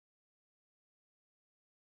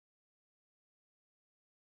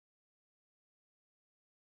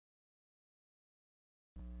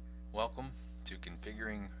Welcome to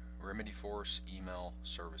Configuring Remedyforce Email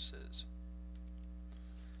Services.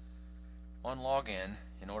 On login,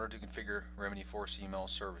 in order to configure Remedyforce Email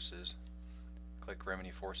Services, click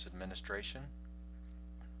Remedyforce Administration,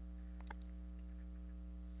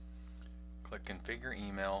 click Configure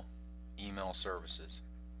Email Services.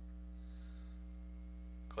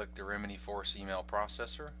 Click the Remedyforce Email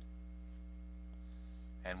Processor,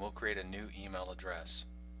 and we'll create a new email address.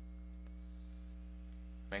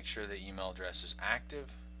 Make sure the email address is active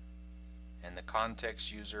and the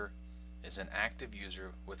context user is an active user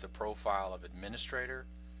with a profile of administrator,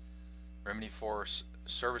 Remedyforce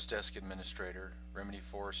Service Desk Administrator,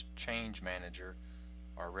 Remedyforce Change Manager,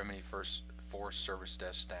 or Remedyforce Service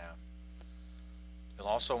Desk staff. You'll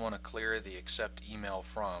also want to clear the accept email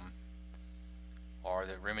from, or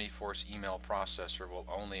the Remedyforce email processor will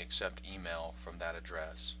only accept email from that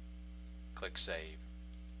address. Click Save.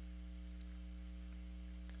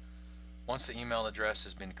 Once the email address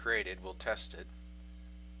has been created, we'll test it.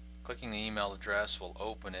 Clicking the email address will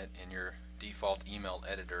open it in your default email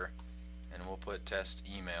editor, and we'll put test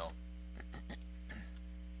email.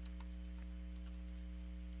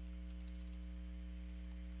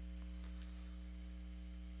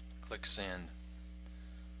 Click send.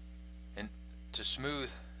 And to smooth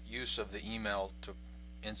use of the email to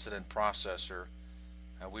incident processor,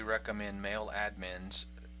 we recommend mail admins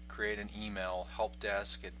create an email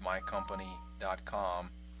helpdesk@mycompany.com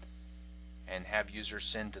and have users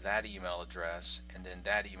send to that email address, and then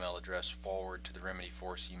that email address forward to the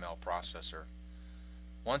Remedyforce email processor.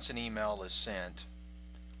 Once an email is sent,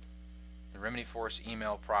 the Remedyforce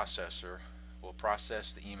email processor will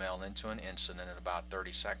process the email into an incident in about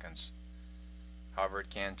 30 seconds. However, it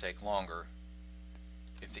can take longer.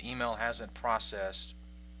 If the email hasn't processed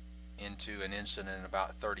into an incident in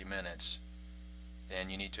about 30 minutes, then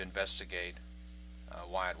you need to investigate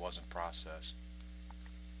why it wasn't processed.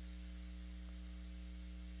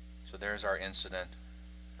 So there's our incident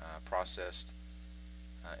processed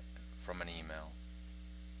from an email.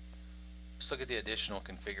 Let's look at the additional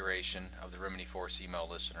configuration of the Remedyforce email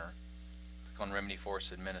listener. Click on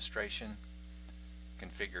Remedyforce Administration,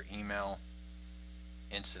 Configure Email,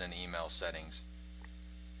 Incident Email Settings.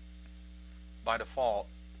 By default,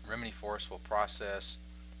 Remedyforce will process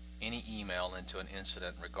any email into an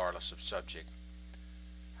incident regardless of subject.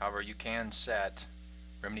 However, you can set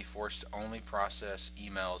Remedyforce to only process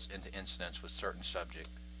emails into incidents with certain subject.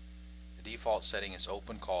 The default setting is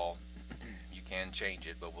open call. You can change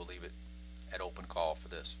it, but we'll leave it at open call for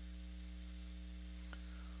this.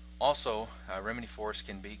 Also, Remedyforce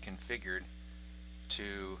can be configured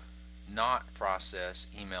to not process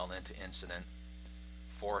email into incident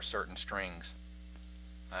for certain strings.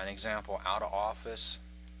 An example, out of office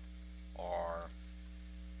or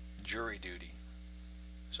jury duty.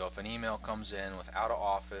 So if an email comes in with out of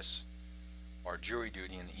office or jury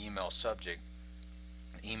duty in the email subject,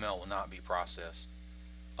 the email will not be processed.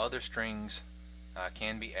 Other strings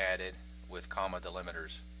can be added with comma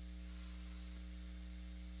delimiters.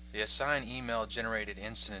 The assign email generated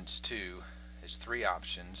incidents to is three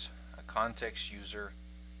options: a context user,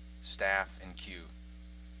 staff, and queue.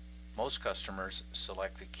 Most customers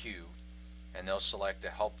select the queue, and they'll select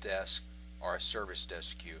a help desk or a service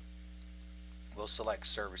desk queue. We'll select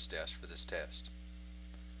service desk for this test.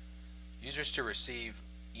 Users to receive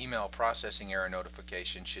email processing error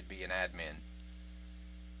notification should be an admin.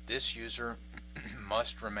 This user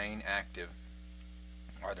must remain active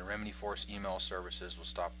or the Remedyforce email services will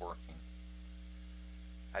stop working.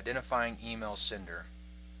 Identifying email sender.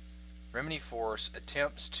 Remedyforce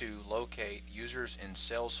attempts to locate users in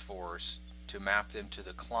Salesforce to map them to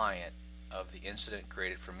the client of the incident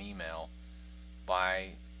created from email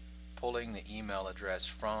by pulling the email address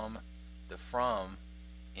from the from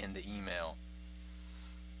in the email.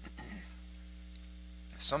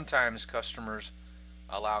 Sometimes customers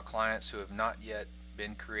allow clients who have not yet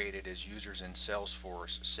been created as users in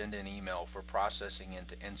Salesforce send an email for processing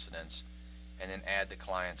into incidents and then add the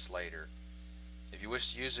clients later. If you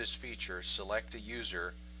wish to use this feature, select a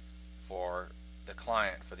user for the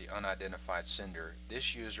client for the unidentified sender.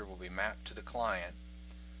 This user will be mapped to the client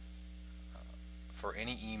for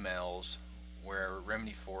any emails where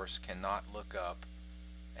Remedyforce cannot look up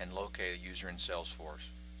and locate a user in Salesforce.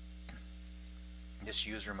 This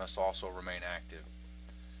user must also remain active.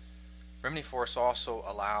 Remedyforce also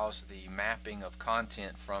allows the mapping of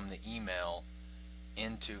content from the email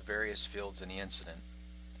into various fields in the incident.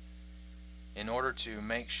 In order to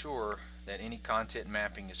make sure that any content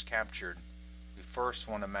mapping is captured, we first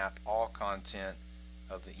want to map all content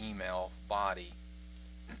of the email body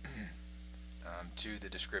to the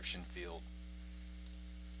description field.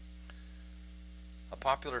 A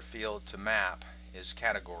popular field to map is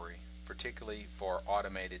category, particularly for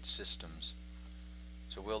automated systems.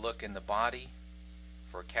 So we'll look in the body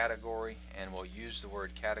for category, and we'll use the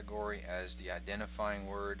word category as the identifying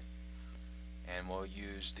word, and we'll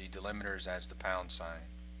use the delimiters as the pound sign.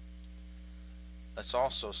 Let's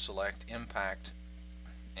also select impact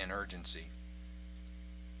and urgency.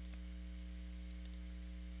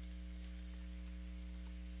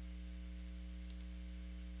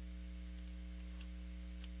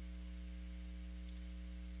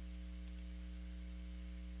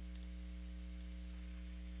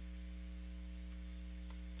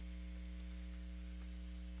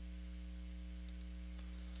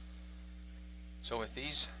 So with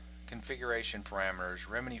these configuration parameters,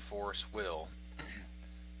 Remedyforce will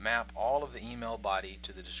map all of the email body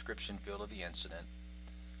to the description field of the incident.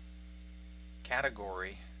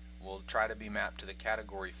 Category will try to be mapped to the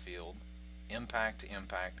category field, impact to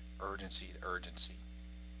impact, urgency to urgency.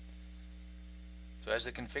 So as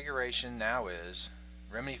the configuration now is,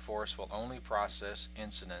 Remedyforce will only process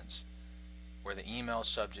incidents where the email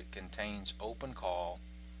subject contains open call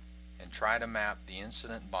and try to map the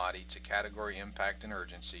incident body to category, impact, and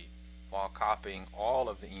urgency while copying all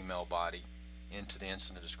of the email body into the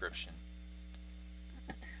incident description.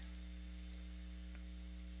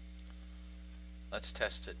 Let's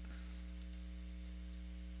test it.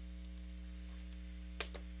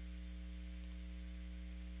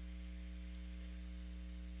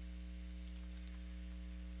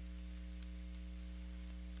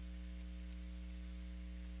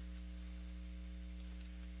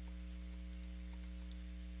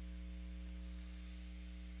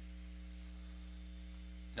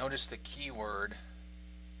 Notice the keyword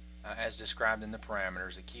as described in the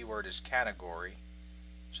parameters. The keyword is category.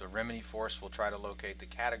 So Remedyforce will try to locate the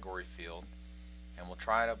category field and will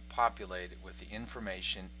try to populate it with the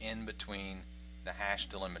information in between the hash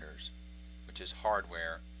delimiters, which is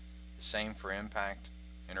hardware. The same for impact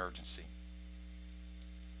and urgency.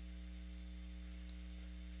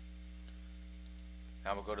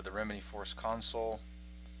 Now we'll go to the Remedyforce console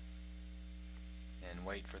and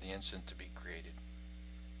wait for the incident to be created.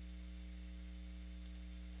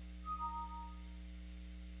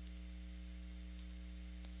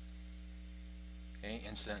 Okay,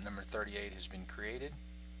 incident number 38 has been created.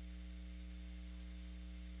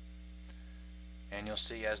 And you'll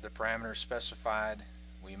see as the parameters specified,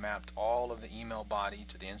 we mapped all of the email body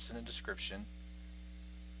to the incident description.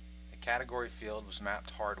 The category field was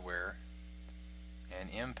mapped hardware, and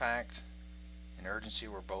impact and urgency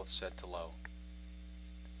were both set to low.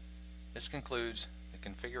 This concludes the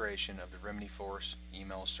configuration of the Remedyforce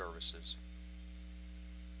email services.